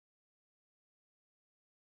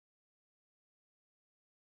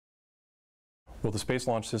Well, the Space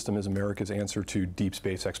Launch System is America's answer to deep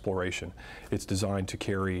space exploration. It's designed to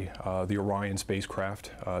carry the Orion spacecraft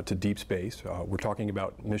to deep space. We're talking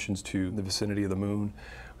about missions to the vicinity of the Moon,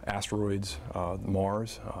 asteroids,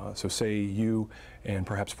 Mars. So say you and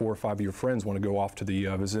perhaps 4 or 5 of your friends want to go off to the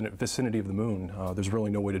vicinity of the Moon. There's really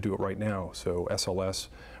no way to do it right now, so SLS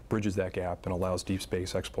bridges that gap and allows deep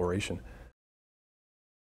space exploration.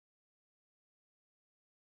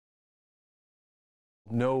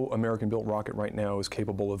 No American-built rocket right now is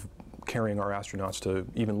capable of carrying our astronauts to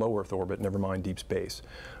even low Earth orbit, never mind deep space.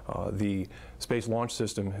 The Space Launch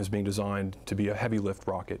System is being designed to be a heavy lift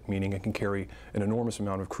rocket, meaning it can carry an enormous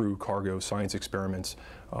amount of crew, cargo, science experiments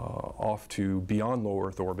off to beyond low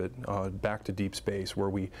Earth orbit, back to deep space, where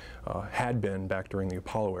we had been back during the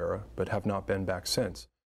Apollo era, but have not been back since.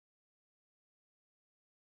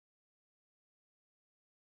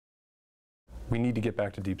 We need to get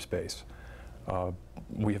back to deep space.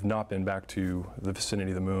 We have not been back to the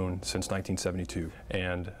vicinity of the Moon since 1972,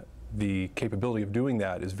 and the capability of doing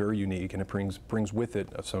that is very unique, and it brings with it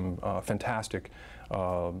some fantastic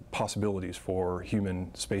possibilities for human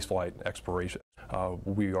spaceflight exploration.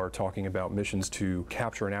 We are talking about missions to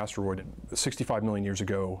capture an asteroid. 65 million years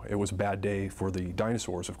ago, it was a bad day for the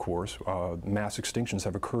dinosaurs, of course. Mass extinctions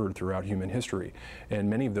have occurred throughout human history, and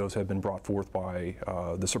many of those have been brought forth by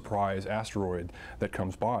the surprise asteroid that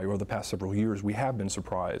comes by. Over the past several years, we have been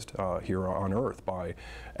surprised here on Earth by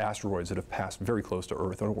asteroids that have passed very close to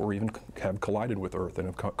Earth, or even have collided with Earth and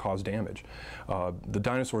have caused damage. The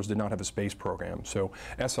dinosaurs did not have a space program, so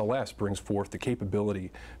SLS brings forth the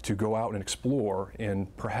capability to go out and explore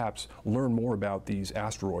and perhaps learn more about these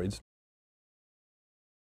asteroids.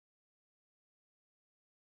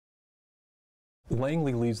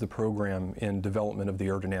 Langley leads the program in development of the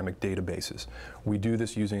aerodynamic databases. We do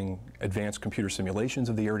this using advanced computer simulations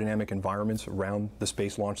of the aerodynamic environments around the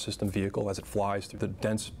Space Launch System vehicle as it flies through the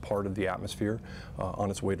dense part of the atmosphere on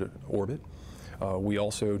its way to orbit. We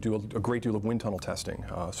also do a great deal of wind tunnel testing,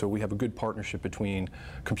 so we have a good partnership between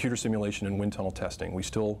computer simulation and wind tunnel testing. We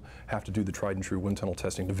still have to do the tried and true wind tunnel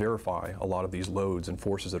testing to verify a lot of these loads and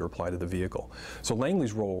forces that are applied to the vehicle. So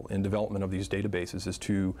Langley's role in development of these databases is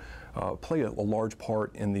to play a large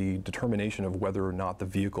part in the determination of whether or not the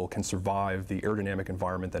vehicle can survive the aerodynamic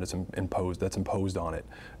environment that is imposed on it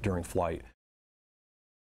during flight.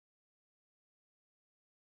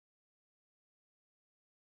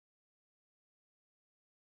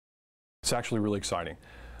 It's actually really exciting.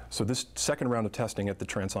 So this second round of testing at the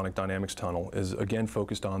Transonic Dynamics Tunnel is again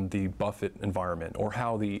focused on the buffet environment, or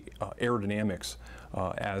how the aerodynamics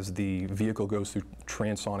as the vehicle goes through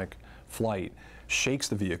transonic flight shakes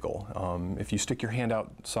the vehicle. If you stick your hand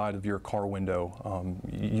outside of your car window,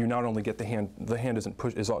 you not only get the hand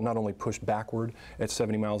is not only pushed backward at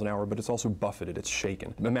 70 miles an hour, but it's also buffeted, it's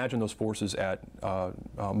shaken. Imagine those forces at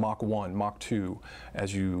Mach 1, Mach 2,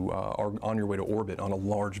 as you are on your way to orbit on a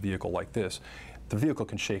large vehicle like this. The vehicle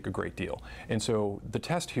can shake a great deal. And so the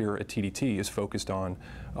test here at TDT is focused on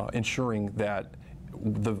ensuring that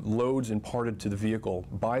the loads imparted to the vehicle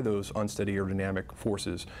by those unsteady aerodynamic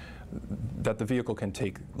forces, that the vehicle can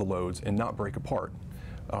take the loads and not break apart.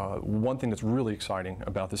 One thing that's really exciting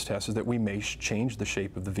about this test is that we may change the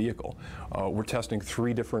shape of the vehicle. We're testing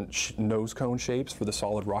 3 different nose cone shapes for the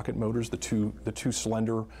solid rocket motors, the two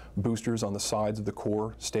slender boosters on the sides of the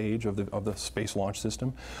core stage of the Space Launch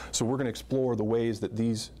System. So we're going to explore the ways that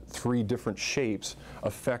these 3 different shapes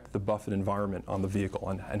affect the buffet environment on the vehicle,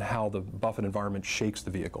 and how the buffet environment shakes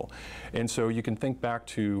the vehicle. And so you can think back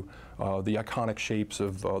to the iconic shapes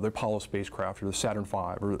of the Apollo spacecraft, or the Saturn V,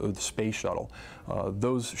 or the Space Shuttle.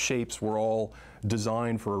 Those shapes were all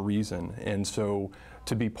designed for a reason, and so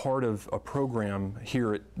to be part of a program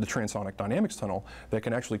here at the Transonic Dynamics Tunnel that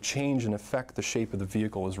can actually change and affect the shape of the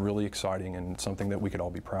vehicle is really exciting, and something that we could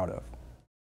all be proud of.